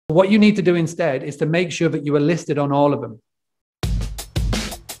What you need to do instead is to make sure that you are listed on all of them.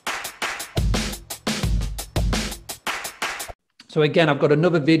 So again, I've got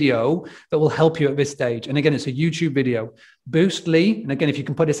another video that will help you at this stage. And again, it's a YouTube video. Boostly, and again, if you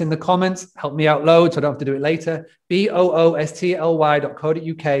can put this in the comments, help me out loads so I don't have to do it later.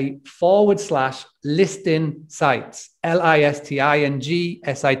 boostly.co.uk/listing sites,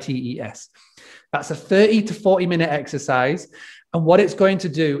 LISTINGSITES. That's a 30 to 40 minute exercise. And what it's going to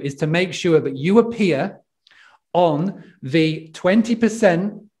do is to make sure that you appear on the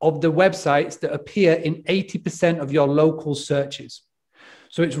 20% of the websites that appear in 80% of your local searches.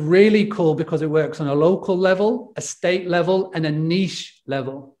 So it's really cool because it works on a local level, a state level, and a niche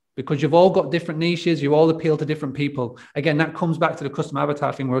level, because you've all got different niches. You all appeal to different people. Again, that comes back to the custom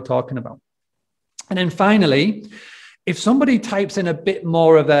avatar thing we were talking about. And then finally, if somebody types in a bit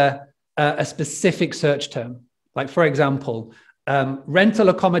more of a specific search term, like for example, rental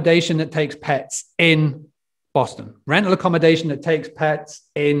accommodation that takes pets in Boston, rental accommodation that takes pets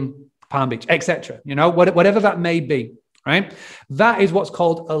in Palm Beach, etc. You know, whatever that may be, right? That is what's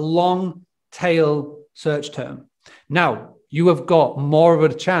called a long tail search term. Now, you have got more of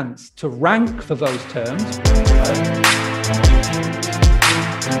a chance to rank for those terms.